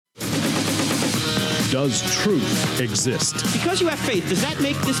Does truth exist? Because you have faith, does that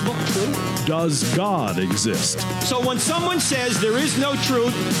make this book true? Does God exist? So when someone says there is no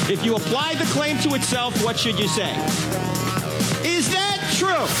truth, if you apply the claim to itself, what should you say? Is that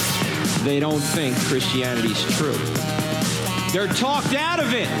true? They don't think Christianity's true. They're talked out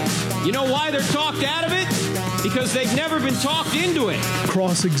of it. You know why they're talked out of it? Because they've never been talked into it.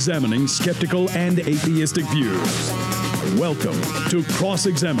 Cross-examining skeptical and atheistic views. Welcome to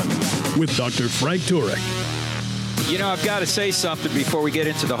Cross-Examine with Dr. Frank Turek. You know, I've got to say something before we get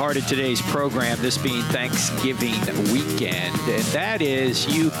into the heart of today's program, this being Thanksgiving weekend, and that is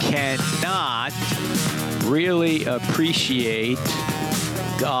you cannot really appreciate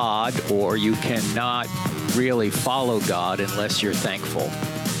God, or you cannot really follow God unless you're thankful.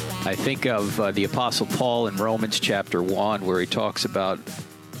 I think of the Apostle Paul in Romans chapter 1, where he talks about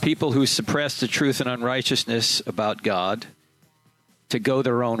people who suppress the truth and unrighteousness about God to go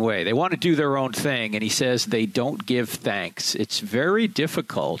their own way. They want to do their own thing, and he says they don't give thanks. It's very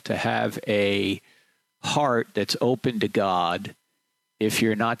difficult to have a heart that's open to God if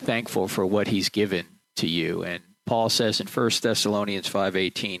you're not thankful for what he's given to you. And Paul says in 1 Thessalonians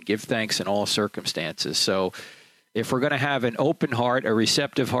 5:18, give thanks in all circumstances. So if we're going to have an open heart, a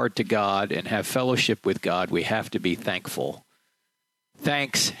receptive heart to God, and have fellowship with God, we have to be thankful.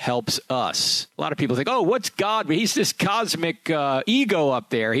 Thanks helps us. A lot of people think, oh, what's God? He's this cosmic ego up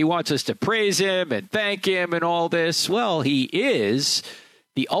there. He wants us to praise him and thank him and all this. Well, he is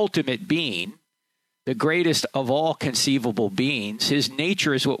the ultimate being, the greatest of all conceivable beings. His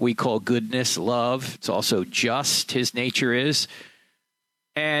nature is what we call goodness, love. It's also just, his nature is.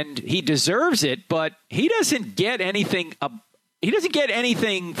 And he deserves it, but he doesn't get anything. He doesn't get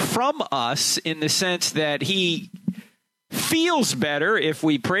anything from us in the sense that he feels better if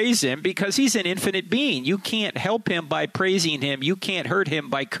we praise him, because he's an infinite being. You can't help him by praising him. You can't hurt him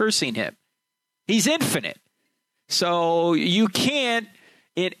by cursing him. He's infinite. So you can't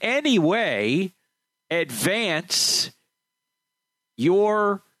in any way advance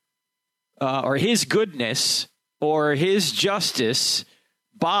your or his goodness or his justice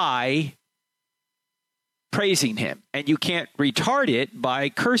by praising him, and you can't retard it by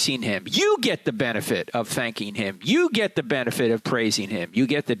cursing him. You get the benefit of thanking him. You get the benefit of praising him. You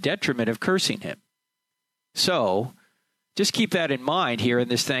get the detriment of cursing him. So just keep that in mind here in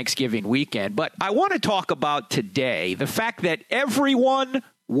this Thanksgiving weekend. But I want to talk about today the fact that everyone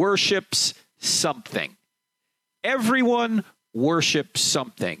worships something. Everyone worships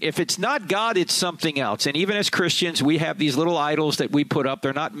something. If it's not God, it's something else. And even as Christians, we have these little idols that we put up.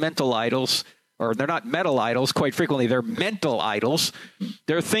 They're not mental idols. Or they're not metal idols, quite frequently. They're mental idols.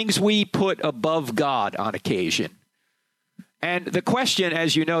 They're things we put above God on occasion. And the question,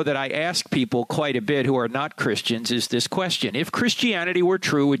 as you know, that I ask people quite a bit who are not Christians is this question. If Christianity were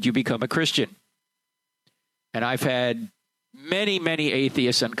true, would you become a Christian? And I've had many, many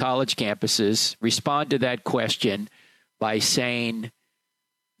atheists on college campuses respond to that question by saying,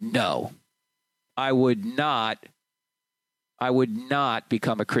 no, I would not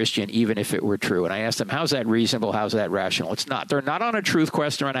become a Christian even if it were true. And I asked them, how's that reasonable? How's that rational? It's not. They're not on a truth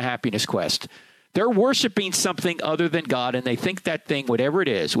quest. They're on a happiness quest. They're worshiping something other than God, and they think that thing, whatever it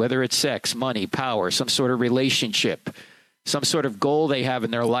is, whether it's sex, money, power, some sort of relationship, some sort of goal they have in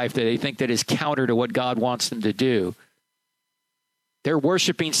their life that they think that is counter to what God wants them to do. They're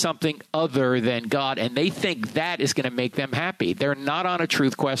worshiping something other than God, and they think that is going to make them happy. They're not on a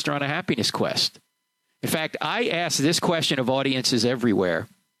truth quest or on a happiness quest. In fact, I asked this question of audiences everywhere.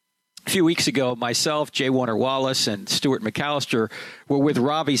 A few weeks ago, myself, J. Warner Wallace, and Stuart McAllister were with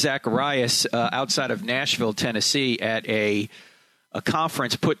Ravi Zacharias outside of Nashville, Tennessee, at a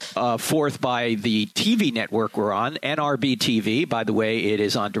conference put forth by the TV network we're on, NRB TV. By the way, it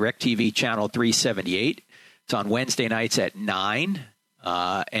is on DirecTV channel 378. It's on Wednesday nights at 9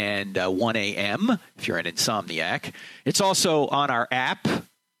 and 1 a.m. if you're an insomniac. It's also on our app.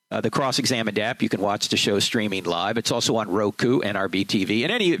 The Cross-Examined app. You can watch the show streaming live. It's also on Roku, NRB TV. In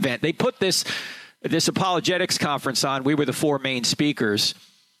any event, they put this apologetics conference on. We were the four main speakers.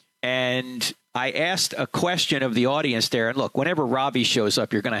 And I asked a question of the audience there. And look, whenever Ravi shows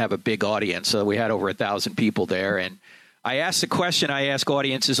up, you're going to have a big audience. So we had over 1,000 people there. And I asked a question I ask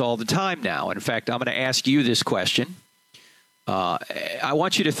audiences all the time now. And in fact, I'm going to ask you this question. I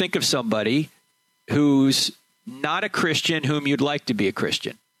want you to think of somebody who's not a Christian whom you'd like to be a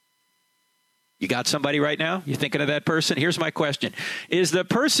Christian. You got somebody right now? You thinking of that person? Here's my question. Is the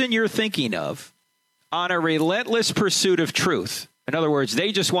person you're thinking of on a relentless pursuit of truth? In other words,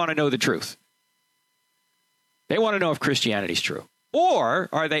 they just want to know the truth. They want to know if Christianity is true. Or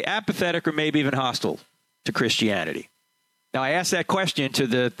are they apathetic or maybe even hostile to Christianity? Now, I asked that question to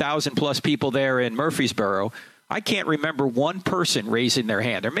the 1,000-plus people there in Murfreesboro. I can't remember one person raising their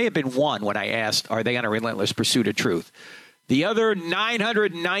hand. There may have been one when I asked, are they on a relentless pursuit of truth? The other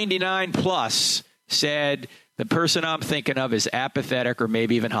 999-plus said the person I'm thinking of is apathetic or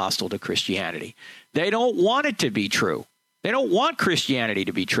maybe even hostile to Christianity. They don't want it to be true. They don't want Christianity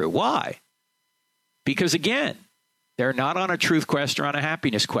to be true. Why? Because, again, they're not on a truth quest or on a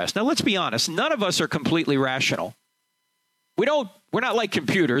happiness quest. Now, let's be honest. None of us are completely rational. We're not like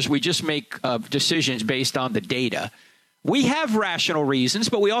computers. We just make decisions based on the data. We have rational reasons,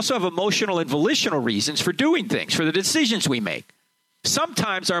 but we also have emotional and volitional reasons for doing things, for the decisions we make.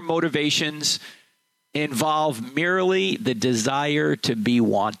 Sometimes our motivations involve merely the desire to be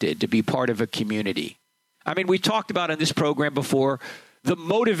wanted, to be part of a community. I mean, we talked about in this program before the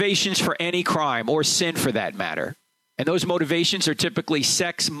motivations for any crime or sin for that matter. And those motivations are typically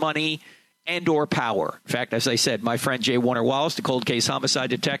sex, money, and or power. In fact, as I said, my friend J. Warner Wallace, the cold case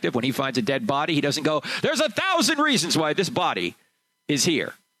homicide detective, when he finds a dead body, he doesn't go, there's 1,000 reasons why this body is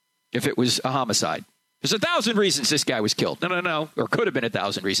here if it was a homicide. There's 1,000 reasons this guy was killed. No. Or could have been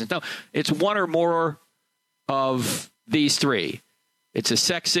 1,000 reasons. No, it's one or more of these three. It's a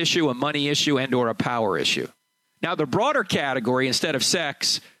sex issue, a money issue, and or a power issue. Now, the broader category, instead of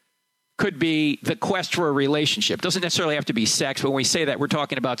sex, could be the quest for a relationship. It doesn't necessarily have to be sex, but when we say that, we're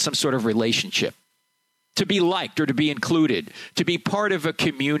talking about some sort of relationship. To be liked or to be included, to be part of a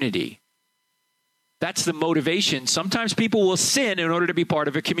community. That's the motivation. Sometimes people will sin in order to be part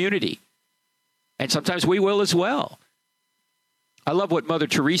of a community. And sometimes we will as well. I love what Mother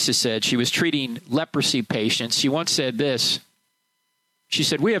Teresa said. She was treating leprosy patients. She once said this. She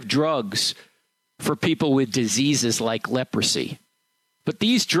said, we have drugs for people with diseases like leprosy. But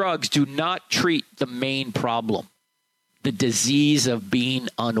these drugs do not treat the main problem, the disease of being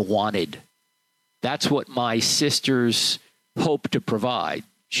unwanted. That's what my sisters hope to provide,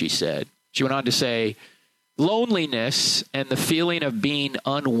 she said. She went on to say, loneliness and the feeling of being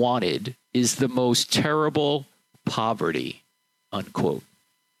unwanted is the most terrible poverty, unquote.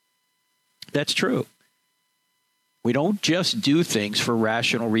 That's true. We don't just do things for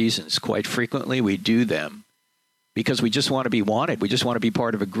rational reasons. Quite frequently, we do them because we just want to be wanted. We just want to be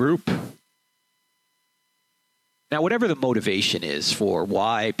part of a group. Now, whatever the motivation is for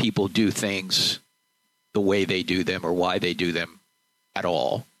why people do things the way they do them or why they do them at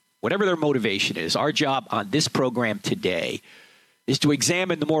all, whatever their motivation is, our job on this program today is to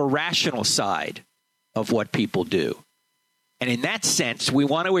examine the more rational side of what people do. And in that sense, we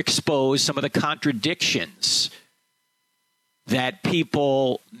want to expose some of the contradictions that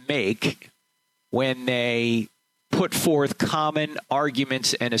people make when they put forth common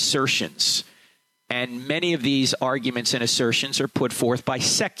arguments and assertions. And many of these arguments and assertions are put forth by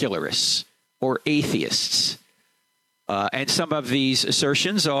secularists or atheists. And some of these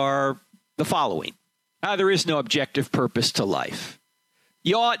assertions are the following. There is no objective purpose to life.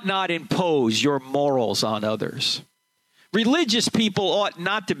 You ought not impose your morals on others. Religious people ought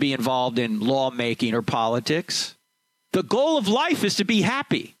not to be involved in lawmaking or politics. The goal of life is to be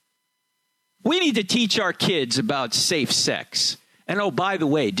happy. We need to teach our kids about safe sex. And oh, by the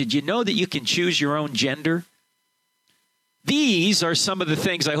way, did you know that you can choose your own gender? These are some of the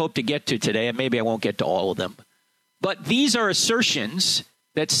things I hope to get to today, and maybe I won't get to all of them. But these are assertions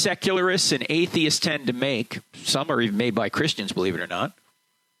that secularists and atheists tend to make. Some are even made by Christians, believe it or not.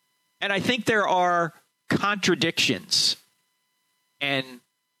 And I think there are contradictions and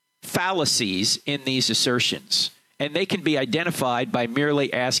fallacies in these assertions. And they can be identified by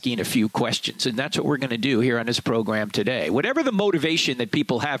merely asking a few questions. And that's what we're going to do here on this program today. Whatever the motivation that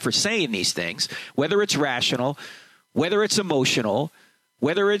people have for saying these things, whether it's rational, whether it's emotional,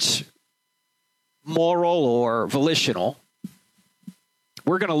 whether it's moral or volitional,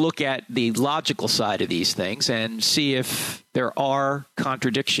 we're going to look at the logical side of these things and see if there are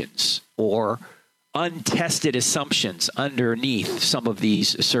contradictions or untested assumptions underneath some of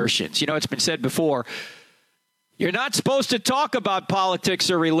these assertions. You know, it's been said before, you're not supposed to talk about politics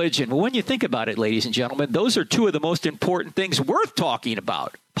or religion. Well, when you think about it, ladies and gentlemen, those are two of the most important things worth talking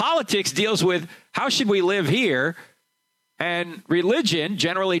about. Politics deals with how should we live here, and religion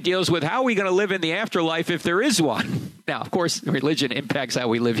generally deals with how are we going to live in the afterlife if there is one. Now, of course, religion impacts how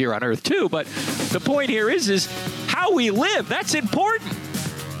we live here on earth too, but the point here is how we live. That's important.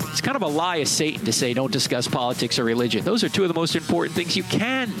 It's kind of a lie of Satan to say don't discuss politics or religion. Those are two of the most important things you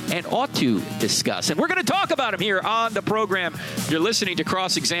can and ought to discuss. And we're going to talk about them here on the program. You're listening to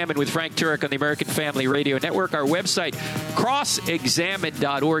Cross-Examined with Frank Turek on the American Family Radio Network. Our website,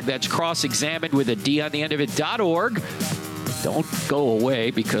 crossexamined.org. That's cross-examined with a D on the end of it.org. Don't go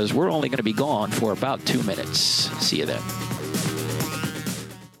away because we're only going to be gone for about 2 minutes. See you then.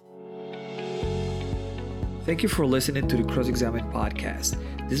 Thank you for listening to the Cross-Examined podcast.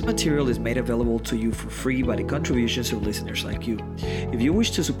 This material is made available to you for free by the contributions of listeners like you. If you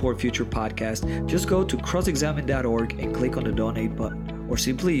wish to support future podcasts, just go to crossexamine.org and click on the donate button, or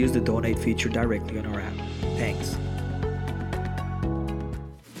simply use the donate feature directly on our app. Thanks.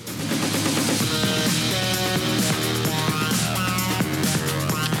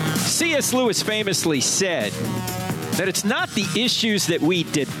 C.S. Lewis famously said that it's not the issues that we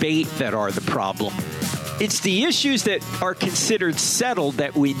debate that are the problem. It's the issues that are considered settled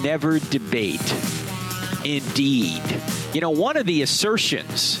that we never debate. Indeed. You know, one of the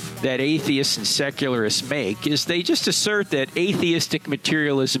assertions that atheists and secularists make is they just assert that atheistic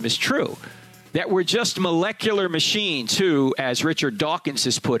materialism is true, that we're just molecular machines who, as Richard Dawkins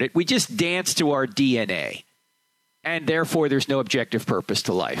has put it, we just dance to our DNA, and therefore there's no objective purpose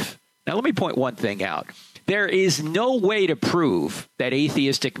to life. Now, let me point one thing out. There is no way to prove that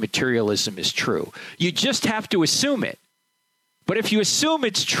atheistic materialism is true. You just have to assume it. But if you assume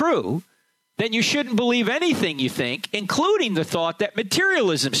it's true, then you shouldn't believe anything you think, including the thought that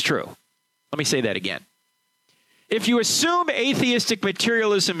materialism is true. Let me say that again. If you assume atheistic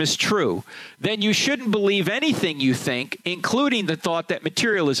materialism is true, then you shouldn't believe anything you think, including the thought that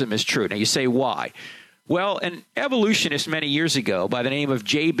materialism is true. Now, you say, why? Well, an evolutionist many years ago by the name of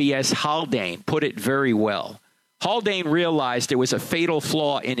J.B.S. Haldane put it very well. Haldane realized there was a fatal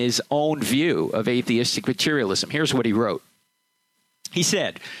flaw in his own view of atheistic materialism. Here's what he wrote. He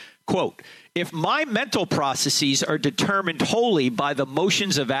said, quote, "If my mental processes are determined wholly by the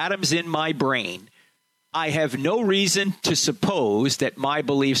motions of atoms in my brain, I have no reason to suppose that my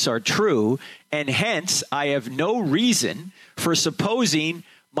beliefs are true, and hence I have no reason for supposing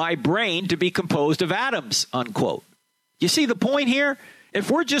my brain to be composed of atoms," unquote. You see the point here?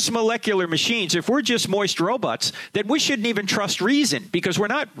 If we're just molecular machines, if we're just moist robots, then we shouldn't even trust reason, because we're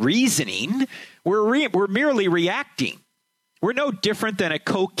not reasoning. We're merely reacting. We're no different than a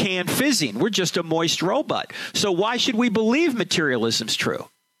Coke can fizzing. We're just a moist robot. So why should we believe materialism's true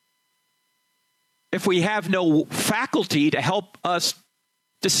if we have no faculty to help us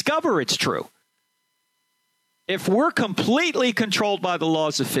discover it's true? If we're completely controlled by the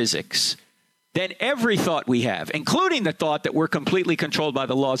laws of physics, then every thought we have, including the thought that we're completely controlled by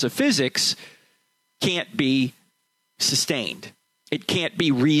the laws of physics, can't be sustained. It can't be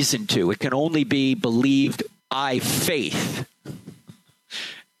reasoned to. It can only be believed by faith,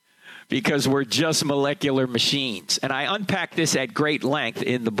 because we're just molecular machines. And I unpack this at great length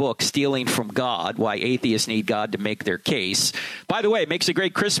in the book, Stealing from God, Why Atheists Need God to Make Their Case. By the way, it makes a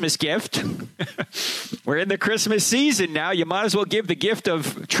great Christmas gift. We're in the Christmas season now. You might as well give the gift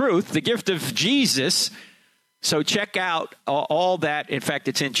of truth, the gift of Jesus. So check out all that. In fact,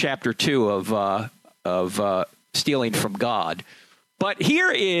 it's in chapter 2 of Stealing from God. But here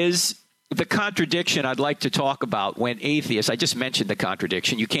is the contradiction I'd like to talk about when atheists, I just mentioned the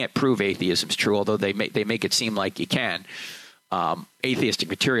contradiction. You can't prove atheism's true, although they make it seem like you can. Atheistic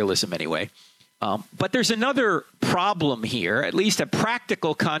materialism anyway. But there's another problem here, at least a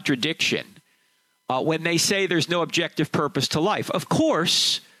practical contradiction, when they say there's no objective purpose to life. Of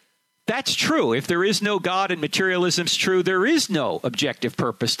course, that's true. If there is no God and materialism's true, there is no objective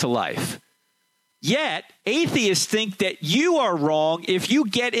purpose to life. Yet, atheists think that you are wrong if you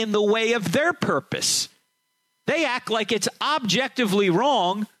get in the way of their purpose. They act like it's objectively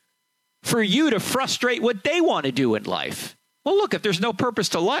wrong for you to frustrate what they want to do in life. Well, look, if there's no purpose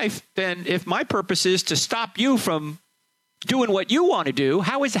to life, then if my purpose is to stop you from doing what you want to do,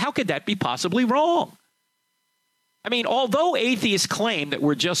 how could that be possibly wrong? I mean, although atheists claim that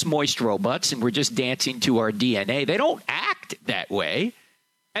we're just moist robots and we're just dancing to our DNA, they don't act that way.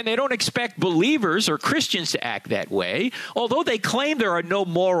 And they don't expect believers or Christians to act that way. Although they claim there are no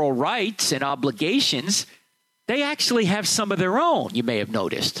moral rights and obligations, they actually have some of their own, you may have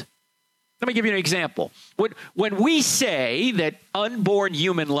noticed. Let me give you an example. When we say that unborn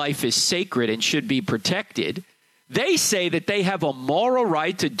human life is sacred and should be protected, they say that they have a moral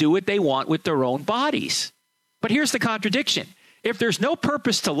right to do what they want with their own bodies. But here's the contradiction. If there's no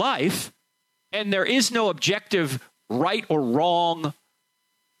purpose to life and there is no objective right or wrong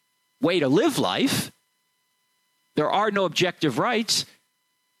way to live life, there are no objective rights,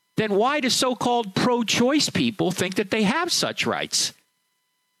 then why do so-called pro-choice people think that they have such rights?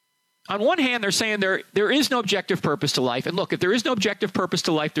 On one hand, they're saying there is no objective purpose to life. And look, if there is no objective purpose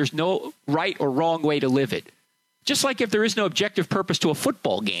to life, there's no right or wrong way to live it. Just like if there is no objective purpose to a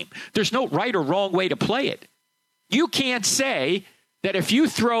football game, there's no right or wrong way to play it. You can't say that if you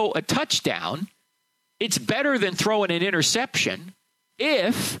throw a touchdown, it's better than throwing an interception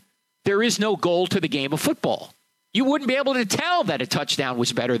if there is no goal to the game of football. You wouldn't be able to tell that a touchdown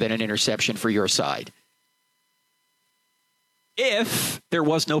was better than an interception for your side. if there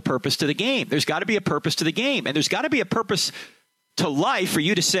was no purpose to the game. There's got to be a purpose to the game, and there's got to be a purpose to life for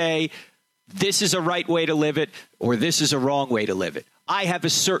you to say, this is a right way to live it, or this is a wrong way to live it. I have a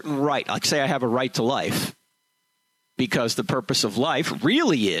certain right. Like say I have a right to life, because the purpose of life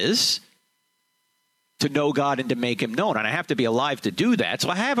really is to know God and to make him known. And I have to be alive to do that. So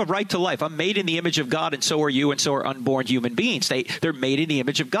I have a right to life. I'm made in the image of God, and so are you, and so are unborn human beings. They're made in the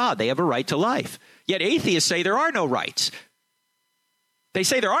image of God. They have a right to life. Yet atheists say there are no rights. They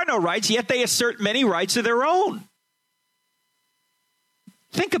say there are no rights, yet they assert many rights of their own.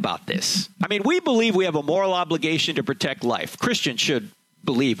 Think about this. I mean, we believe we have a moral obligation to protect life. Christians should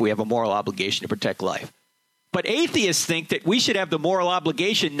believe we have a moral obligation to protect life. But atheists think that we should have the moral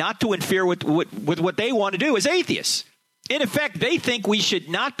obligation not to interfere with what they want to do as atheists. In effect, they think we should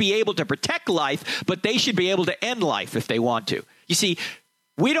not be able to protect life, but they should be able to end life if they want to. You see,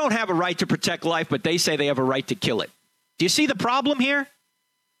 we don't have a right to protect life, but they say they have a right to kill it. Do you see the problem here?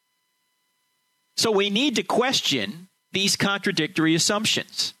 So we need to question these contradictory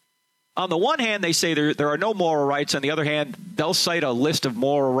assumptions. On the one hand, they say there are no moral rights. On the other hand, they'll cite a list of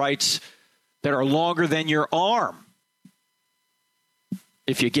moral rights that are longer than your arm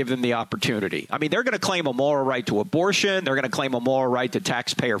if you give them the opportunity. I mean, they're going to claim a moral right to abortion. They're going to claim a moral right to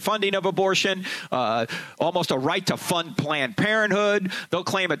taxpayer funding of abortion, almost a right to fund Planned Parenthood. They'll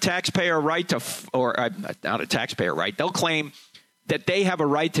claim a taxpayer right to, not a taxpayer right. They'll claim that they have a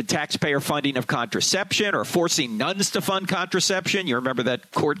right to taxpayer funding of contraception or forcing nuns to fund contraception. You remember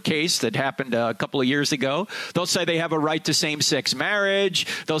that court case that happened a couple of years ago? They'll say they have a right to same-sex marriage.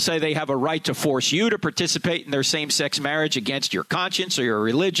 They'll say they have a right to force you to participate in their same-sex marriage against your conscience or your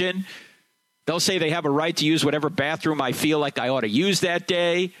religion. They'll say they have a right to use whatever bathroom I feel like I ought to use that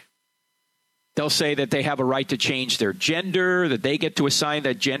day. They'll say that they have a right to change their gender, that they get to assign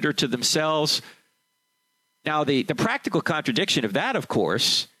that gender to themselves. Now, the practical contradiction of that, of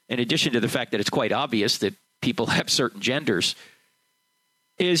course, in addition to the fact that it's quite obvious that people have certain genders,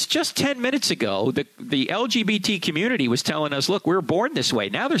 is just 10 minutes ago, the LGBT community was telling us, look, we were born this way.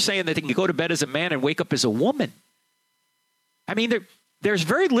 Now they're saying that they can go to bed as a man and wake up as a woman. I mean, there's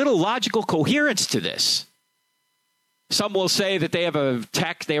very little logical coherence to this. Some will say that they have a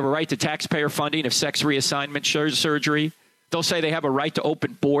right to taxpayer funding of sex reassignment surgery. They'll say they have a right to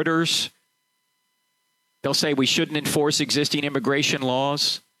open borders. They'll say we shouldn't enforce existing immigration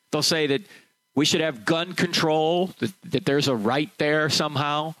laws. They'll say that we should have gun control, that there's a right there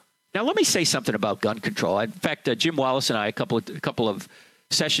somehow. Now, let me say something about gun control. In fact, Jim Wallace and I, a couple of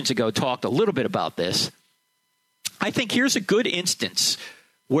sessions ago, talked a little bit about this. I think here's a good instance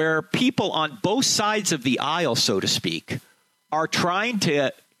where people on both sides of the aisle, so to speak, are trying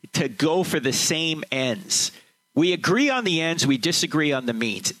to go for the same ends. We agree on the ends. We disagree on the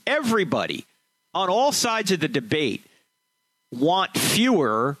means. Everybody on all sides of the debate want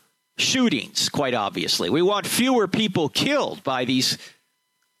fewer shootings, quite obviously. We want fewer people killed by these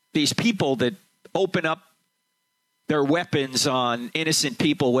people that open up their weapons on innocent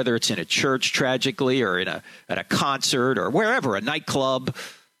people, whether it's in a church, tragically, or at a concert, or wherever, a nightclub.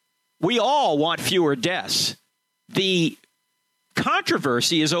 We all want fewer deaths. The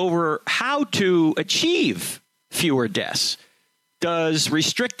controversy is over how to achieve fewer deaths. Does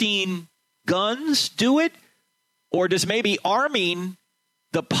restricting guns do it? Or does maybe arming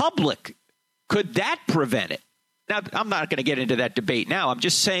the public, could that prevent it? Now, I'm not going to get into that debate now. I'm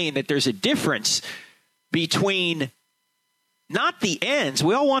just saying that there's a difference between not the ends.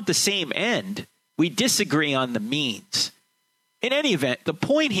 We all want the same end. We disagree on the means. In any event, the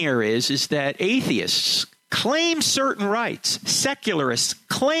point here is that atheists claim certain rights. Secularists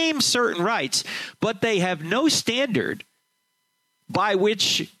claim certain rights, but they have no standard by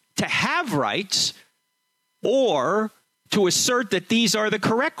which to have rights or to assert that these are the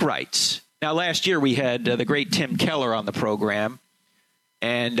correct rights. Now, last year we had the great Tim Keller on the program,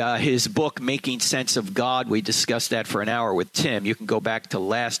 and his book, Making Sense of God, we discussed that for an hour with Tim. You can go back to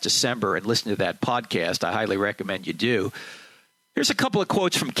last December and listen to that podcast. I highly recommend you do. Here's a couple of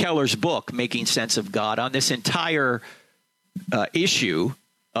quotes from Keller's book, Making Sense of God, on this entire issue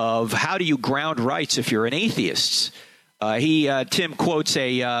of how do you ground rights if you're an atheist. Tim quotes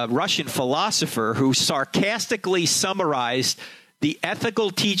a Russian philosopher who sarcastically summarized the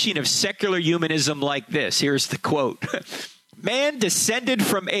ethical teaching of secular humanism like this. Here's the quote. Man descended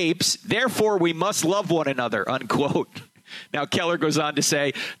from apes, therefore we must love one another, unquote. Now, Keller goes on to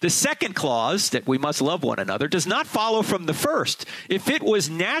say, the second clause, that we must love one another, does not follow from the first. If it was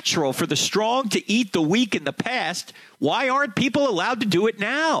natural for the strong to eat the weak in the past, why aren't people allowed to do it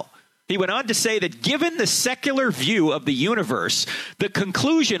now? He went on to say that given the secular view of the universe, the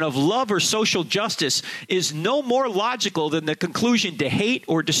conclusion of love or social justice is no more logical than the conclusion to hate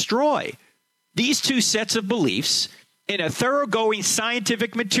or destroy. These two sets of beliefs, in a thoroughgoing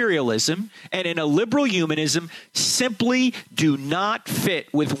scientific materialism and in a liberal humanism, simply do not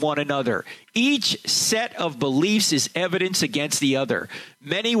fit with one another. Each set of beliefs is evidence against the other.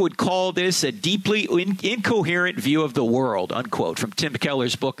 Many would call this a deeply incoherent view of the world, unquote, from Tim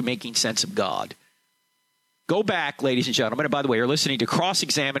Keller's book, Making Sense of God. Go back, ladies and gentlemen, and by the way, you're listening to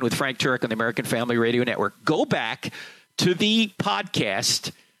Cross-Examine with Frank Turek on the American Family Radio Network. Go back to the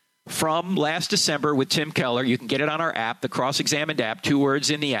podcast from last December with Tim Keller. You can get it on our app, the Cross-Examined app, 2 words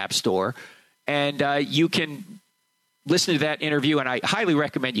in the App Store. And you can listen to that interview, and I highly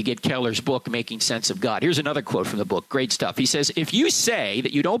recommend you get Keller's book, Making Sense of God. Here's another quote from the book. Great stuff. He says, if you say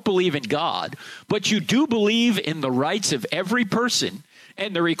that you don't believe in God, but you do believe in the rights of every person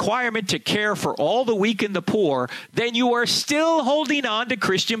and the requirement to care for all the weak and the poor, then you are still holding on to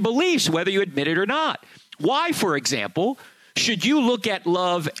Christian beliefs, whether you admit it or not. Why, for example, should you look at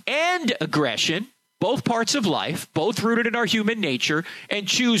love and aggression, both parts of life, both rooted in our human nature, and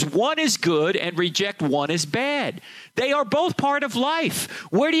choose one as good and reject one as bad? They are both part of life.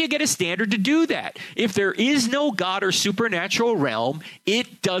 Where do you get a standard to do that? If there is no God or supernatural realm,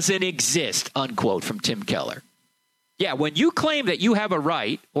 it doesn't exist, unquote, from Tim Keller. Yeah, when you claim that you have a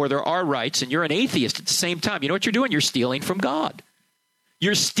right, or there are rights, and you're an atheist at the same time, you know what you're doing? You're stealing from God.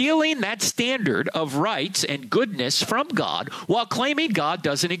 You're stealing that standard of rights and goodness from God while claiming God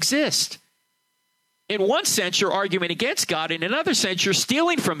doesn't exist. In one sense, you're arguing against God. In another sense, you're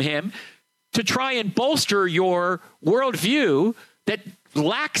stealing from him to try and bolster your worldview that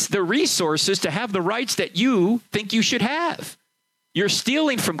lacks the resources to have the rights that you think you should have. You're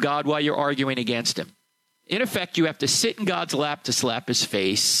stealing from God while you're arguing against him. In effect, you have to sit in God's lap to slap his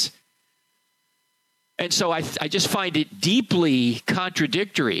face. And so I just find it deeply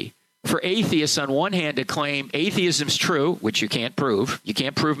contradictory for atheists on one hand to claim atheism's true, which you can't prove. You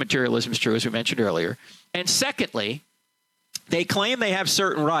can't prove materialism's true, as we mentioned earlier. And secondly, they claim they have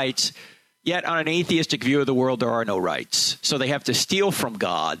certain rights, yet on an atheistic view of the world, there are no rights. So they have to steal from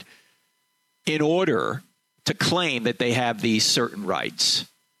God in order to claim that they have these certain rights.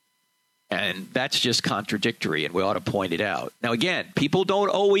 And that's just contradictory, and we ought to point it out. Now, again, people don't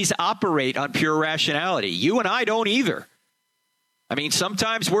always operate on pure rationality. You and I don't either. I mean,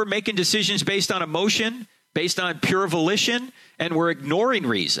 sometimes we're making decisions based on emotion, based on pure volition, and we're ignoring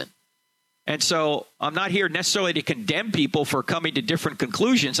reason. And so I'm not here necessarily to condemn people for coming to different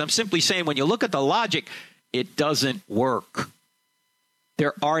conclusions. I'm simply saying when you look at the logic, it doesn't work.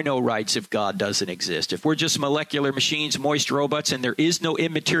 There are no rights if God doesn't exist. If we're just molecular machines, moist robots, and there is no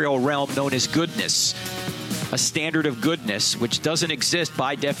immaterial realm known as goodness, a standard of goodness, which doesn't exist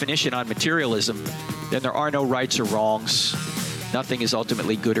by definition on materialism, then there are no rights or wrongs. Nothing is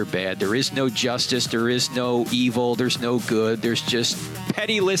ultimately good or bad. There is no justice. There is no evil. There's no good. There's just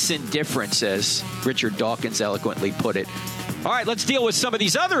pitiless indifference, as Richard Dawkins eloquently put it. All right, let's deal with some of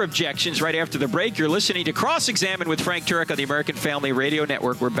these other objections right after the break. You're listening to Cross-Examine with Frank Turek on the American Family Radio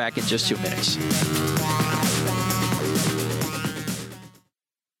Network. We're back in just 2 minutes.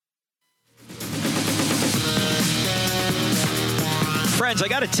 Friends, I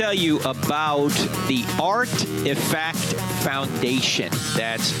got to tell you about the Artifact Foundation.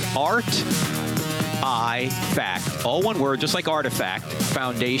 That's Artifact, all one word, just like Artifact,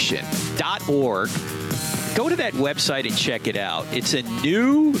 Foundation.org. Go to that website and check it out. It's a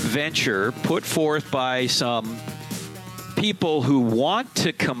new venture put forth by some people who want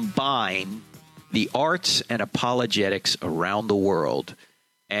to combine the arts and apologetics around the world.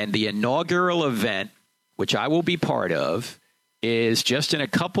 And the inaugural event, which I will be part of, is just in a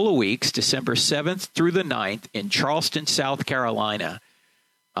couple of weeks, December 7th through the 9th in Charleston, South Carolina.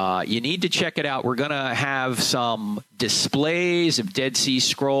 You need to check it out. We're going to have some displays of Dead Sea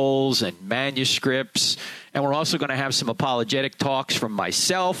Scrolls and manuscripts, and we're also going to have some apologetic talks from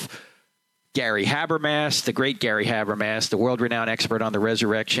myself, Gary Habermas, the great Gary Habermas, the world-renowned expert on the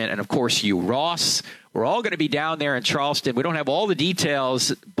resurrection, and, of course, you, Ross. We're all going to be down there in Charleston. We don't have all the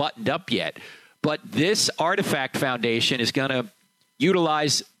details buttoned up yet, but this Artifact Foundation is going to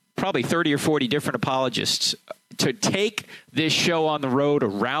utilize probably 30 or 40 different apologists to take this show on the road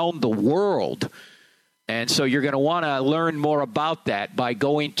around the world. And so you're going to want to learn more about that by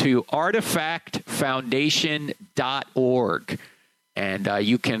going to artifactfoundation.org. And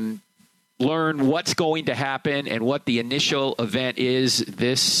you can learn what's going to happen and what the initial event is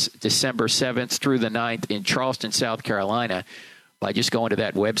this December 7th through the 9th in Charleston, South Carolina, by just going to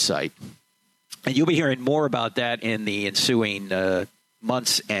that website. And you'll be hearing more about that in the ensuing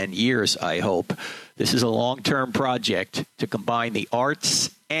months and years, I hope. This is a long-term project to combine the arts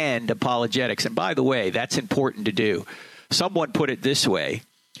and apologetics. And by the way, that's important to do. Someone put it this way,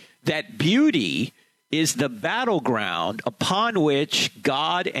 that beauty is the battleground upon which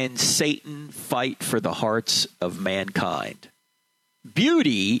God and Satan fight for the hearts of mankind.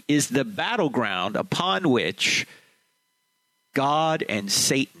 Beauty is the battleground upon which God and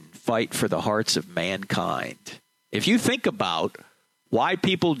Satan fight for the hearts of mankind. If you think about why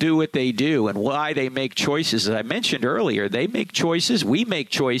people do what they do and why they make choices, as I mentioned earlier, they make choices, we make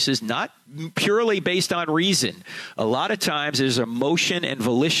choices, not purely based on reason. A lot of times there's emotion and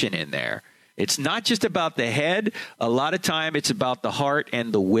volition in there. It's not just about the head. A lot of time it's about the heart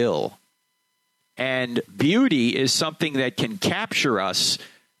and the will. And beauty is something that can capture us,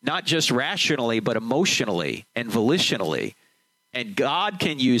 not just rationally, but emotionally and volitionally. And God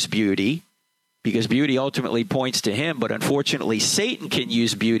can use beauty because beauty ultimately points to him. But unfortunately, Satan can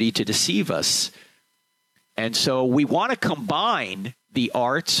use beauty to deceive us. And so we want to combine the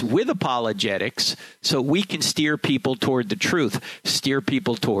arts with apologetics so we can steer people toward the truth, steer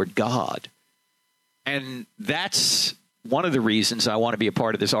people toward God. And that's one of the reasons I want to be a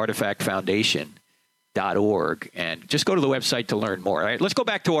part of this artifactfoundation.org. And just go to the website to learn more. All right, let's go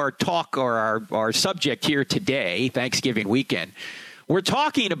back to our talk or our subject here today, Thanksgiving weekend. We're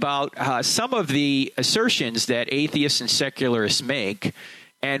talking about some of the assertions that atheists and secularists make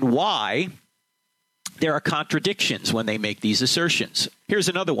and why there are contradictions when they make these assertions. Here's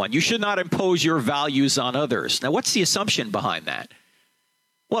another one. You should not impose your values on others. Now, what's the assumption behind that?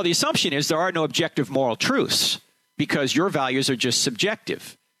 Well, the assumption is there are no objective moral truths because your values are just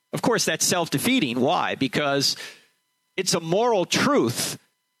subjective. Of course, that's self-defeating. Why? Because it's a moral truth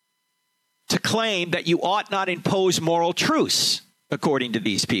to claim that you ought not impose moral truths, according to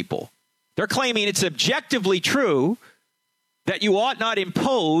these people. They're claiming it's objectively true that you ought not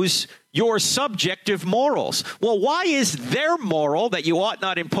impose your subjective morals. Well, why is their moral that you ought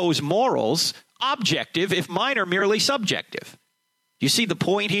not impose morals objective if mine are merely subjective? You see the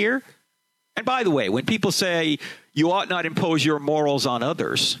point here? And by the way, when people say you ought not impose your morals on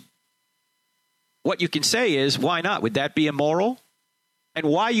others, what you can say is, why not? Would that be immoral? And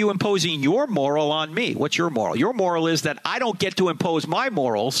why are you imposing your moral on me? What's your moral? Your moral is that I don't get to impose my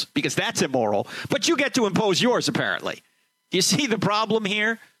morals because that's immoral, but you get to impose yours, apparently. Do you see the problem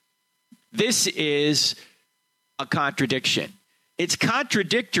here? This is a contradiction. It's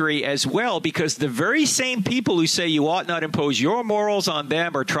contradictory as well because the very same people who say you ought not impose your morals on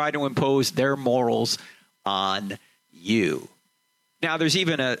them or try to impose their morals on you. Now, there's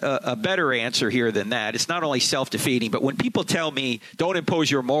even a better answer here than that. It's not only self-defeating, but when people tell me, don't impose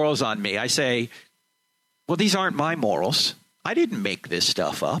your morals on me, I say, well, these aren't my morals. I didn't make this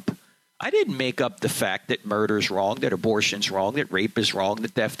stuff up. I didn't make up the fact that murder's wrong, that abortion's wrong, that rape is wrong,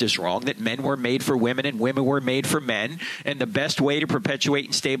 that theft is wrong, that men were made for women and women were made for men. And the best way to perpetuate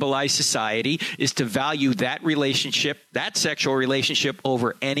and stabilize society is to value that relationship, that sexual relationship,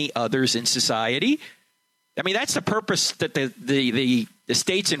 over any others in society. I mean, that's the purpose that the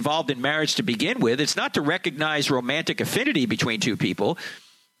states involved in marriage to begin with. It's not to recognize romantic affinity between two people.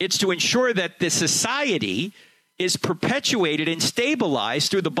 It's to ensure that the society is perpetuated and stabilized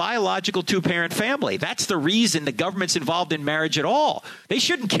through the biological two-parent family. That's the reason the government's involved in marriage at all. They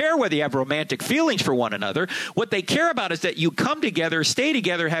shouldn't care whether you have romantic feelings for one another. What they care about is that you come together, stay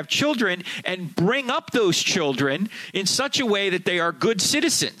together, have children, and bring up those children in such a way that they are good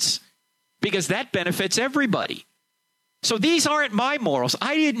citizens, because that benefits everybody. So these aren't my morals.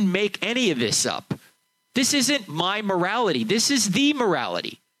 I didn't make any of this up. This isn't my morality. This is the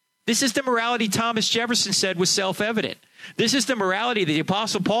morality. This is the morality Thomas Jefferson said was self-evident. This is the morality that the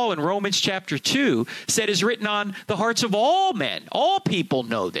Apostle Paul in Romans chapter 2 said is written on the hearts of all men. All people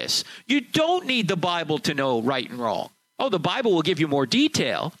know this. You don't need the Bible to know right and wrong. Oh, the Bible will give you more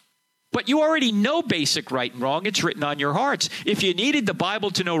detail, but you already know basic right and wrong. It's written on your hearts. If you needed the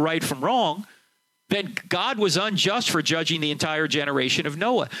Bible to know right from wrong, then God was unjust for judging the entire generation of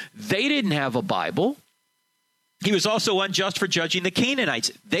Noah. They didn't have a Bible. He was also unjust for judging the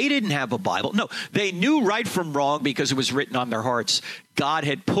Canaanites. They didn't have a Bible. No, they knew right from wrong because it was written on their hearts. God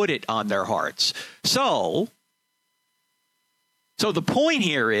had put it on their hearts. So the point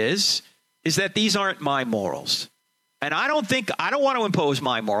here is that these aren't my morals. And I don't want to impose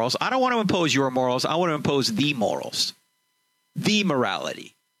my morals. I don't want to impose your morals. I want to impose the morals, the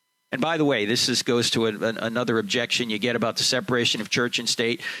morality. And by the way, this goes to another objection you get about the separation of church and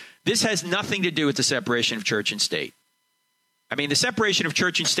state. This has nothing to do with the separation of church and state. I mean, the separation of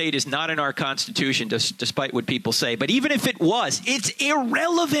church and state is not in our Constitution, despite what people say. But even if it was, it's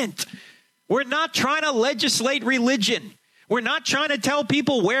irrelevant. We're not trying to legislate religion. We're not trying to tell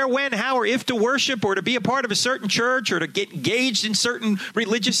people where, when, how, or if to worship or to be a part of a certain church or to get engaged in certain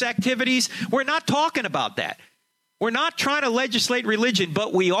religious activities. We're not talking about that. We're not trying to legislate religion,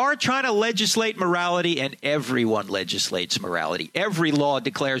 but we are trying to legislate morality, and everyone legislates morality. Every law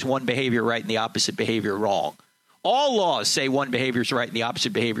declares one behavior right and the opposite behavior wrong. All laws say one behavior is right and the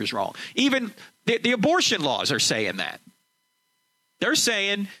opposite behavior is wrong. Even the abortion laws are saying that. They're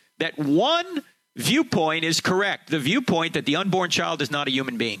saying that one viewpoint is correct, the viewpoint that the unborn child is not a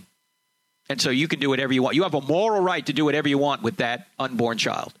human being. And so you can do whatever you want. You have a moral right to do whatever you want with that unborn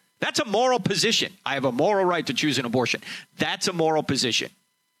child. That's a moral position. I have a moral right to choose an abortion. That's a moral position.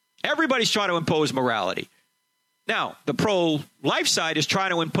 Everybody's trying to impose morality. Now, the pro-life side is trying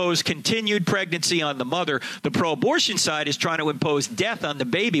to impose continued pregnancy on the mother. The pro-abortion side is trying to impose death on the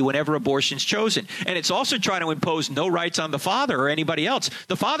baby whenever abortion's chosen. And it's also trying to impose no rights on the father or anybody else.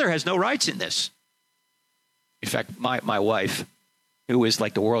 The father has no rights in this. In fact, my wife, who is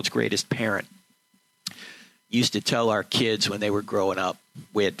like the world's greatest parent, used to tell our kids when they were growing up,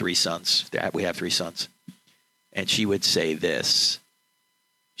 we had 3 sons. We have 3 sons. And she would say this.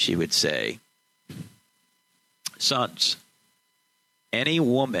 She would say, sons, any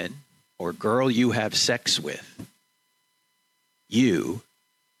woman or girl you have sex with, you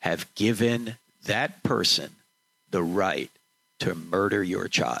have given that person the right to murder your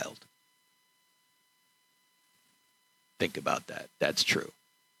child. Think about that. That's true.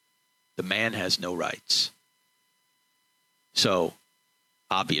 The man has no rights. So,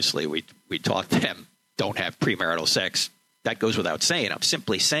 obviously, we taught them, don't have premarital sex. That goes without saying. I'm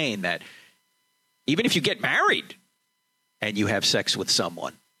simply saying that even if you get married and you have sex with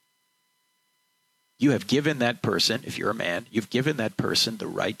someone, you have given that person, if you're a man, you've given that person the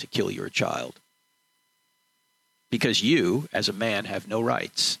right to kill your child. Because you, as a man, have no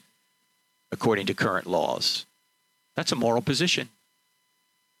rights according to current laws. That's a moral position.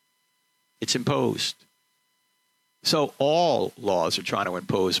 It's imposed. So all laws are trying to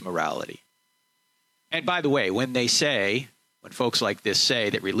impose morality. And by the way, when folks like this say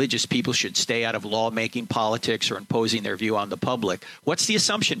that religious people should stay out of lawmaking, politics, or imposing their view on the public, what's the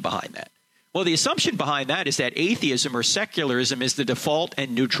assumption behind that? Well, the assumption behind that is that atheism or secularism is the default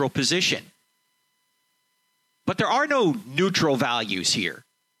and neutral position. But there are no neutral values here.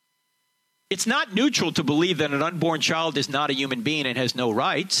 It's not neutral to believe that an unborn child is not a human being and has no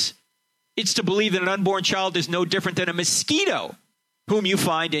rights. It's to believe that an unborn child is no different than a mosquito whom you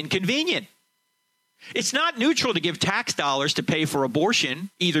find inconvenient. It's not neutral to give tax dollars to pay for abortion,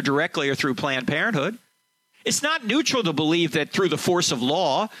 either directly or through Planned Parenthood. It's not neutral to believe that through the force of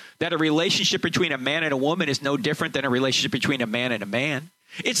law, that a relationship between a man and a woman is no different than a relationship between a man and a man.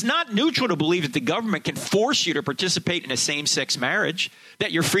 It's not neutral to believe that the government can force you to participate in a same-sex marriage,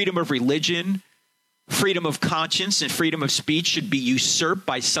 that your freedom of religion, freedom of conscience, and freedom of speech should be usurped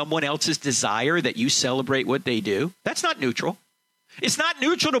by someone else's desire that you celebrate what they do. That's not neutral. It's not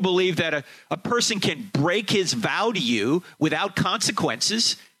neutral to believe that a person can break his vow to you without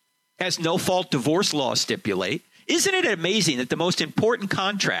consequences, as no-fault divorce laws stipulate. Isn't it amazing that the most important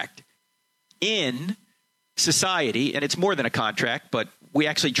contract in society, and it's more than a contract, but we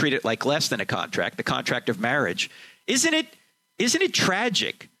actually treat it like less than a contract, the contract of marriage. Isn't it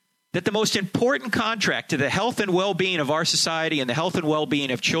tragic that the most important contract to the health and well-being of our society and the health and well-being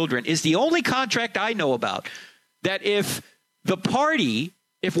of children is the only contract I know about that if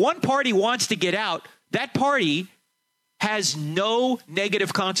one party wants to get out, that party has no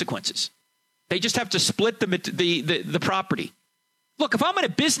negative consequences. They just have to split the property. Look, if I'm in a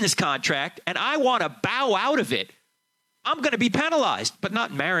business contract and I want to bow out of it, I'm going to be penalized, but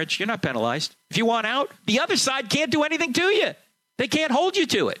not in marriage. You're not penalized. If you want out, the other side can't do anything to you. They can't hold you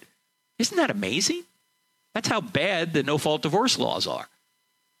to it. Isn't that amazing? That's how bad the no-fault divorce laws are.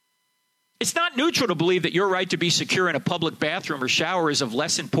 It's not neutral to believe that your right to be secure in a public bathroom or shower is of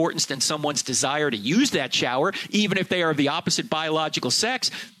less importance than someone's desire to use that shower, even if they are of the opposite biological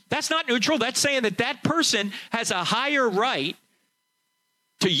sex. That's not neutral. That's saying that that person has a higher right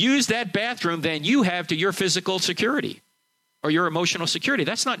to use that bathroom than you have to your physical security or your emotional security.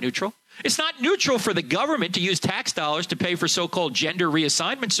 That's not neutral. It's not neutral for the government to use tax dollars to pay for so-called gender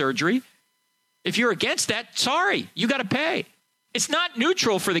reassignment surgery. If you're against that, sorry, you got to pay. It's not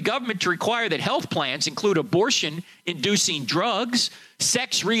neutral for the government to require that health plans include abortion-inducing drugs,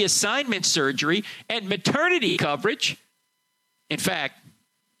 sex reassignment surgery, and maternity coverage. In fact,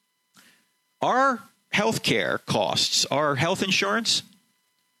 our health care costs, our health insurance,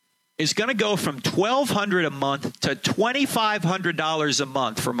 is going to go from $1,200 a month to $2,500 a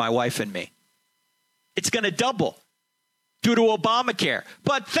month for my wife and me. It's going to double due to Obamacare.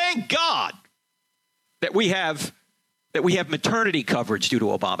 But thank God that we have that we have maternity coverage due to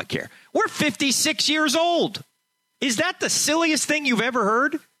Obamacare. We're 56 years old. Is that the silliest thing you've ever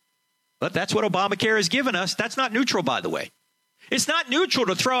heard? But that's what Obamacare has given us. That's not neutral, by the way. It's not neutral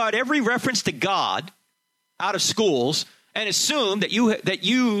to throw out every reference to God out of schools and assume and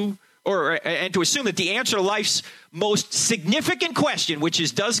to assume that the answer to life's most significant question, which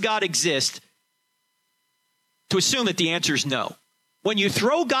is, does God exist, to assume that the answer is no. When you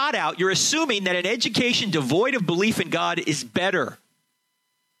throw God out, you're assuming that an education devoid of belief in God is better.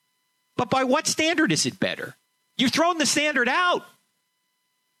 But by what standard is it better? You've thrown the standard out.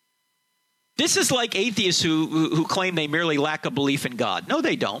 This is like atheists who claim they merely lack a belief in God. No,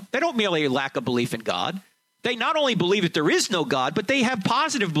 they don't. They don't merely lack a belief in God. They not only believe that there is no God, but they have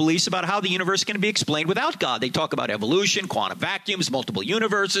positive beliefs about how the universe can be explained without God. They talk about evolution, quantum vacuums, multiple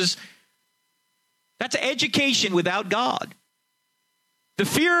universes. That's education without God. The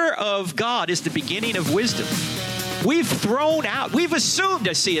fear of God is the beginning of wisdom. We've assumed,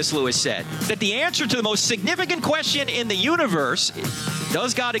 as C.S. Lewis said, that the answer to the most significant question in the universe,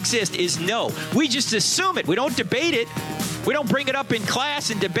 does God exist, is no. We just assume it. We don't debate it. We don't bring it up in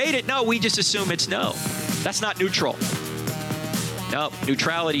class and debate it. No, we just assume it's no. That's not neutral. No,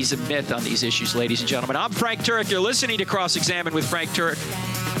 neutrality is a myth on these issues, ladies and gentlemen. I'm Frank Turek. You're listening to Cross-Examine with Frank Turek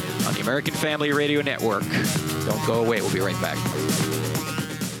on the American Family Radio Network. Don't go away. We'll be right back.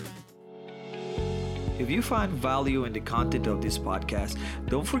 If you find value in the content of this podcast,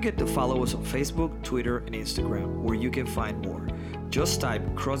 don't forget to follow us on Facebook, Twitter, and Instagram, where you can find more. Just type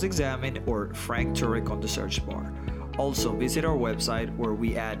Cross-Examine or Frank Turek on the search bar. Also, visit our website where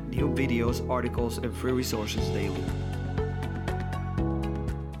we add new videos, articles, and free resources daily.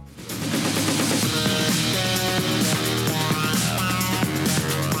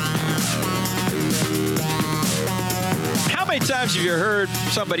 How many times have you heard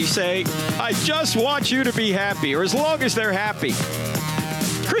somebody say, I just want you to be happy, or as long as they're happy?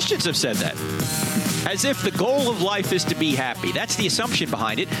 Christians have said that. As if the goal of life is to be happy. That's the assumption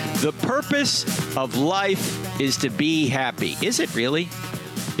behind it. The purpose of life is to be happy. Is it really?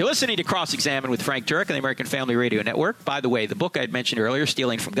 You're listening to Cross-Examine with Frank Turek on the American Family Radio Network. By the way, the book I had mentioned earlier,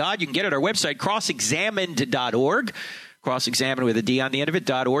 Stealing from God, you can get it at our website, crossexamined.org. Cross-Examine with a D on the end of it,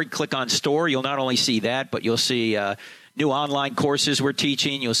 .org. Click on store. You'll not only see that, but you'll see new online courses we're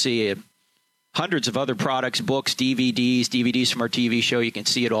teaching. You'll see hundreds of other products, books, DVDs from our TV show. You can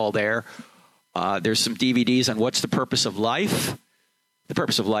see it all there. There's some DVDs on what's the purpose of life. The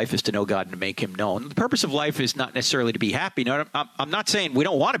purpose of life is to know God and to make him known. The purpose of life is not necessarily to be happy. No, I'm not saying we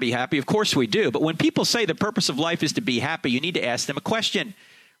don't want to be happy. Of course we do. But when people say the purpose of life is to be happy, you need to ask them a question.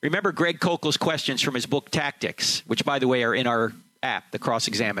 Remember Greg Koukl's questions from his book Tactics, which, by the way, are in our app, the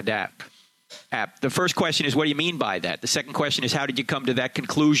Cross-Examined app. The first question is, what do you mean by that? The second question is, how did you come to that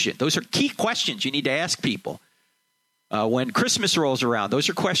conclusion? Those are key questions you need to ask people. When Christmas rolls around, those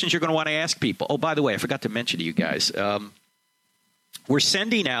are questions you're going to want to ask people. Oh, by the way, I forgot to mention to you guys, we're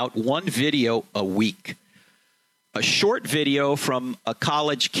sending out one video a week, a short video from a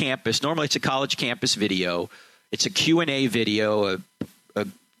college campus. Normally, it's a college campus video. It's a Q&A video.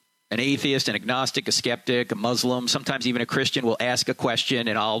 An atheist, an agnostic, a skeptic, a Muslim, sometimes even a Christian will ask a question,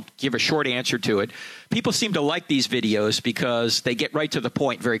 and I'll give a short answer to it. People seem to like these videos because they get right to the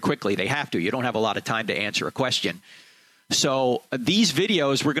point very quickly. They have to. You don't have a lot of time to answer a question. So these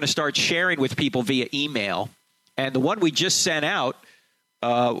videos we're going to start sharing with people via email. And the one we just sent out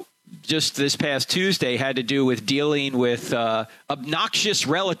just this past Tuesday had to do with dealing with obnoxious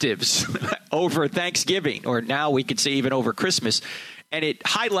relatives over Thanksgiving, or now we could say even over Christmas. And it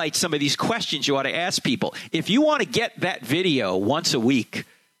highlights some of these questions you ought to ask people. If you want to get that video once a week,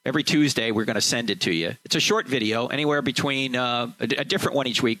 every Tuesday, we're going to send it to you. It's a short video, anywhere between a different one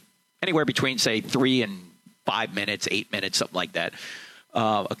each week, anywhere between, say, 3 and 5 minutes, 8 minutes, something like that.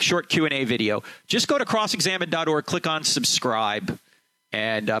 A short Q&A video. Just go to crossexamined.org, click on subscribe,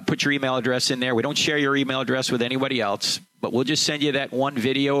 and put your email address in there. We don't share your email address with anybody else, but we'll just send you that one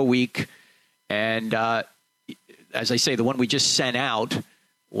video a week. And as I say, the one we just sent out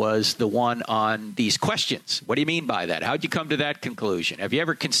was the one on these questions. What do you mean by that? How'd you come to that conclusion? Have you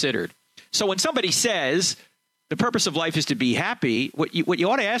ever considered? So when somebody says the purpose of life is to be happy, what you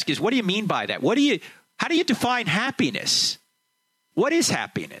ought to ask is, what do you mean by that? How do you define happiness? What is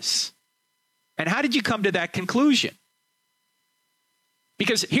happiness? And how did you come to that conclusion?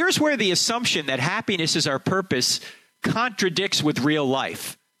 Because here's where the assumption that happiness is our purpose contradicts with real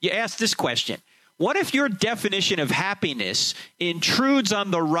life. You ask this question. What if your definition of happiness intrudes on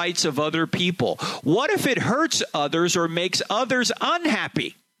the rights of other people? What if it hurts others or makes others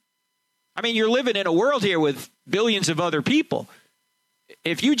unhappy? I mean, you're living in a world here with billions of other people.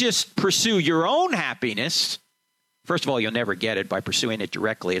 If you just pursue your own happiness, First of all, you'll never get it by pursuing it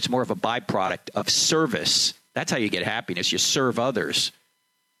directly. It's more of a byproduct of service. That's how you get happiness. You serve others.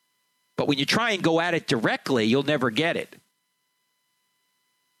 But when you try and go at it directly, you'll never get it.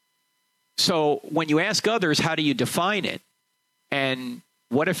 So when you ask others, how do you define it? And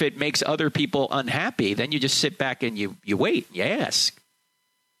what if it makes other people unhappy? Then you just sit back and you wait, you ask.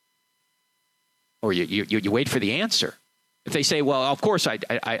 Or you wait for the answer. If they say, well, of course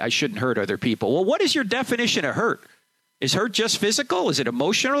I shouldn't hurt other people. Well, what is your definition of hurt? Is hurt just physical? Is it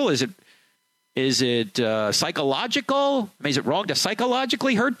emotional? Is it psychological? I mean, is it wrong to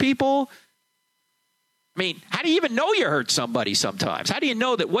psychologically hurt people? I mean, how do you even know you hurt somebody sometimes? How do you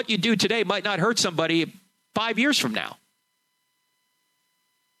know that what you do today might not hurt somebody 5 years from now?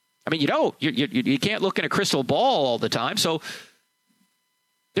 I mean, you don't. You can't look in a crystal ball all the time. So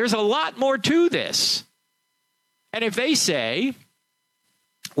there's a lot more to this. And if they say,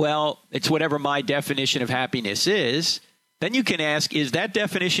 well, it's whatever my definition of happiness is, then you can ask, is that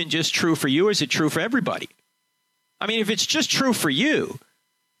definition just true for you or is it true for everybody? I mean, if it's just true for you,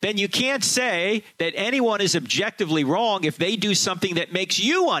 then you can't say that anyone is objectively wrong if they do something that makes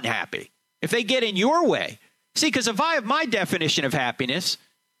you unhappy, if they get in your way. See, because if I have my definition of happiness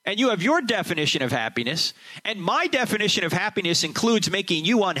and you have your definition of happiness, and my definition of happiness includes making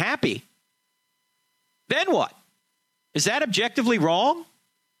you unhappy, then what? Is that objectively wrong?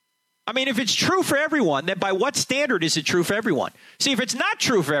 I mean, if it's true for everyone, then by what standard is it true for everyone? See, if it's not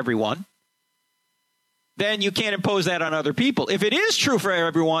true for everyone, then you can't impose that on other people. If it is true for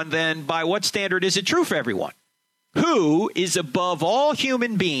everyone, then by what standard is it true for everyone? Who is above all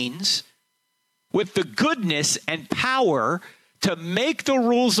human beings with the goodness and power to make the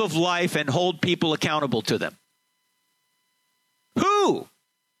rules of life and hold people accountable to them? Who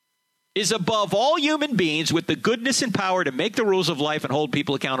is above all human beings with the goodness and power to make the rules of life and hold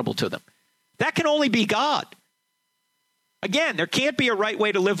people accountable to them? That can only be God. Again, there can't be a right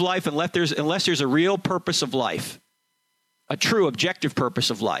way to live life unless there's a real purpose of life, a true objective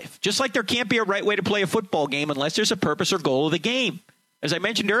purpose of life. Just like there can't be a right way to play a football game unless there's a purpose or goal of the game. As I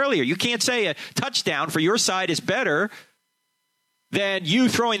mentioned earlier, you can't say a touchdown for your side is better than you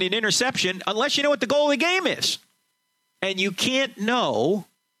throwing an interception unless you know what the goal of the game is. And you can't know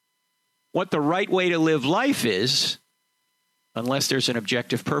what the right way to live life is unless there's an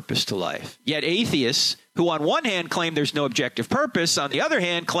objective purpose to life. Yet atheists, who on one hand claim there's no objective purpose, on the other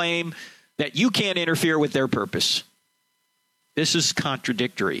hand claim that you can't interfere with their purpose. This is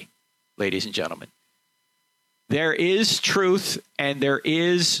contradictory, ladies and gentlemen. There is truth and there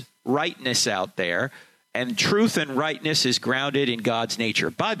is rightness out there, and truth and rightness is grounded in God's nature.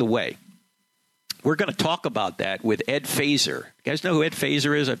 By the way, we're going to talk about that with Ed Feser. You guys know who Ed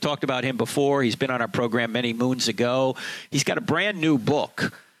Feser is? I've talked about him before. He's been on our program many moons ago. He's got a brand new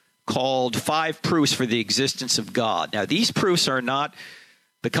book called 5 Proofs for the Existence of God. Now, these proofs are not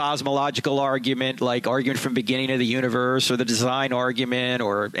the cosmological argument, like argument from beginning of the universe, or the design argument,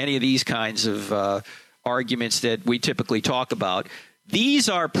 or any of these kinds of arguments that we typically talk about. These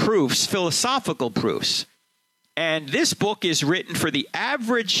are proofs, philosophical proofs. And this book is written for the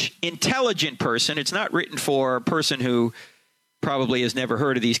average intelligent person. It's not written for a person who probably has never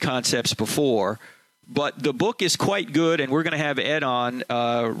heard of these concepts before. But the book is quite good, and we're going to have Ed on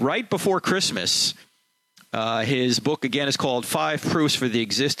right before Christmas. His book, again, is called 5 Proofs for the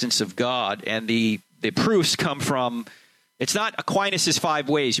Existence of God. And the proofs come from, it's not Aquinas' 5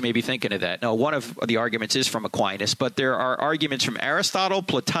 ways. You may be thinking of that. No, one of the arguments is from Aquinas, but there are arguments from Aristotle,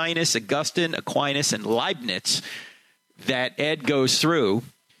 Plotinus, Augustine, Aquinas, and Leibniz that Ed goes through.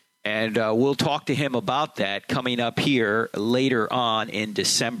 And we'll talk to him about that coming up here later on in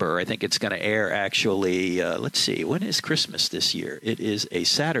December. I think it's going to air, actually, let's see, when is Christmas this year? It is a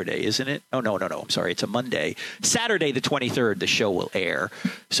Saturday, isn't it? Oh, no, I'm sorry, it's a Monday. Saturday the 23rd, the show will air.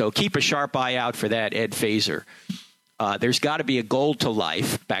 So keep a sharp eye out for that, Ed Feser. There's got to be a goal to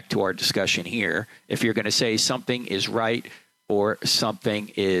life, back to our discussion here, if you're going to say something is right or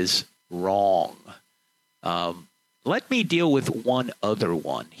something is wrong. Let me deal with one other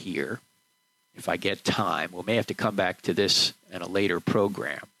one here, if I get time. We may have to come back to this in a later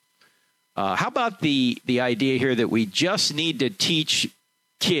program. How about the idea here that we just need to teach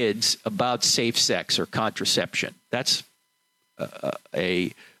kids about safe sex or contraception? That's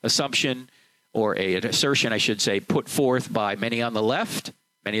a assumption, or an assertion, I should say, put forth by many on the left.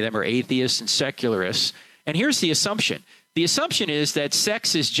 Many of them are atheists and secularists. And here's the assumption. The assumption is that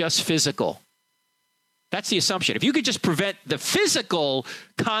sex is just physical. That's the assumption. If you could just prevent the physical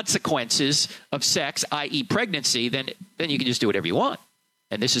consequences of sex, i.e. pregnancy, then you can just do whatever you want.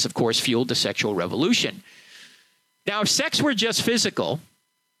 And this has, of course, fueled the sexual revolution. Now, if sex were just physical,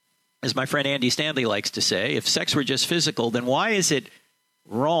 as my friend Andy Stanley likes to say, if sex were just physical, then why is it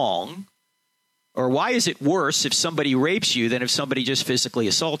wrong, or why is it worse if somebody rapes you than if somebody just physically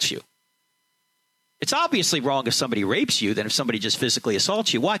assaults you? It's obviously wrong if somebody rapes you than if somebody just physically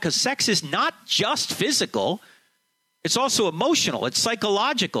assaults you. Why? Because sex is not just physical. It's also emotional. It's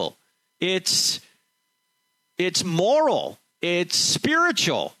psychological. It's moral. It's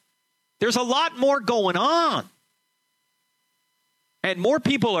spiritual. There's a lot more going on. And more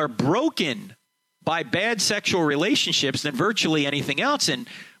people are broken by bad sexual relationships than virtually anything else. And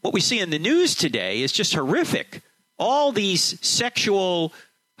what we see in the news today is just horrific. All these sexual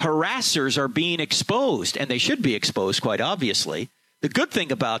harassers are being exposed, and they should be exposed, quite obviously. The good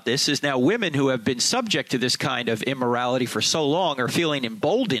thing about this is now women who have been subject to this kind of immorality for so long are feeling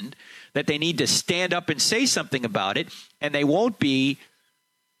emboldened that they need to stand up and say something about it, and there won't be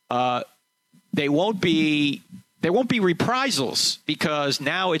reprisals because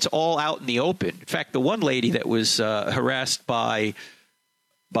now it's all out in the open. In fact, the one lady that was harassed by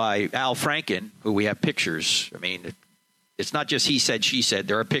Al Franken, who we have pictures. I mean, it's not just he said, she said.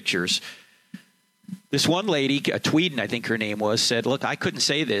 There are pictures. This one lady, Tweeden, I think her name was, said, look, I couldn't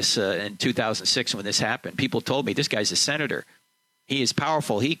say this in 2006 when this happened. People told me this guy's a senator. He is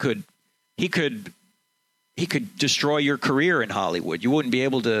powerful. He could destroy your career in Hollywood. You wouldn't be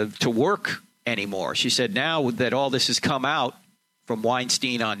able to work anymore. She said, now that all this has come out from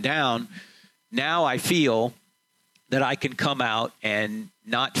Weinstein on down, now I feel that I can come out and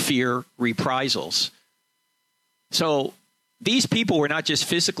not fear reprisals. So these people were not just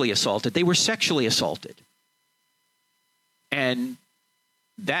physically assaulted, they were sexually assaulted. And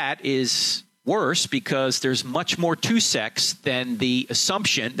that is worse because there's much more to sex than the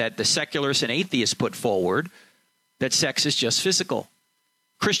assumption that the secularists and atheists put forward that sex is just physical.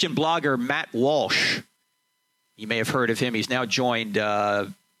 Christian blogger Matt Walsh, you may have heard of him. He's now joined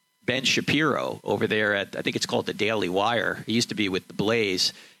Ben Shapiro over there at, I think it's called the Daily Wire. He used to be with the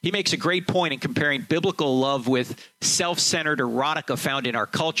Blaze. He makes a great point in comparing biblical love with self-centered erotica found in our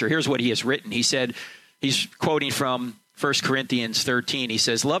culture. Here's what he has written. He said, he's quoting from 1 Corinthians 13. He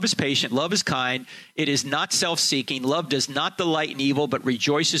says, love is patient, love is kind, it is not self-seeking, love does not delight in evil, but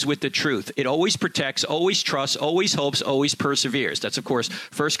rejoices with the truth. It always protects, always trusts, always hopes, always perseveres. That's, of course,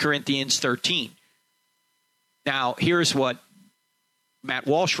 1 Corinthians 13. Now, here's what Matt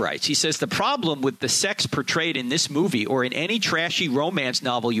Walsh writes. He says, the problem with the sex portrayed in this movie or in any trashy romance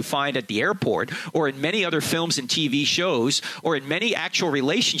novel you find at the airport or in many other films and TV shows or in many actual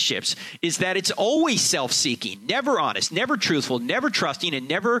relationships is that it's always self-seeking, never honest, never truthful, never trusting, and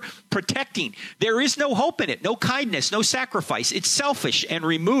never protecting. There is no hope in it, no kindness, no sacrifice. It's selfish and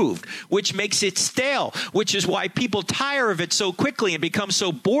removed, which makes it stale, which is why people tire of it so quickly and become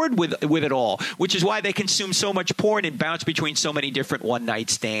so bored with it all, which is why they consume so much porn and bounce between so many different one-night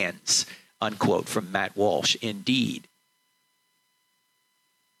stands, unquote, from Matt Walsh. Indeed.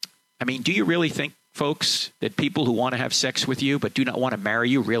 I mean, do you really think, folks, that people who want to have sex with you but do not want to marry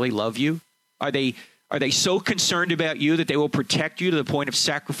you really love you? Are they so concerned about you that they will protect you to the point of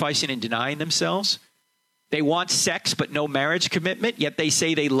sacrificing and denying themselves? They want sex but no marriage commitment, yet they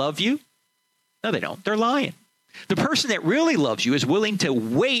say they love you? No, they don't. They're lying. The person that really loves you is willing to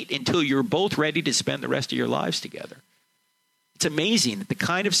wait until you're both ready to spend the rest of your lives together. It's amazing that the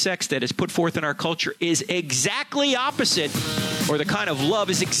kind of sex that is put forth in our culture is exactly opposite, or the kind of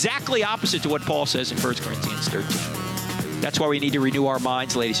love is exactly opposite to what Paul says in 1 Corinthians 13. That's why we need to renew our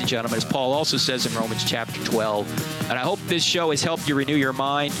minds, ladies and gentlemen, as Paul also says in Romans chapter 12. And I hope this show has helped you renew your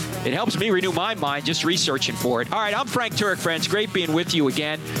mind. It helps me renew my mind just researching for it. All right, I'm Frank Turek, friends. Great being with you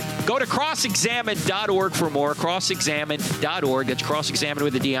again. Go to crossexamine.org for more. Crossexamine.org. That's crossexamine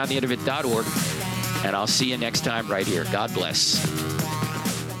with a D on the end of it.org. And I'll see you next time right here. God bless.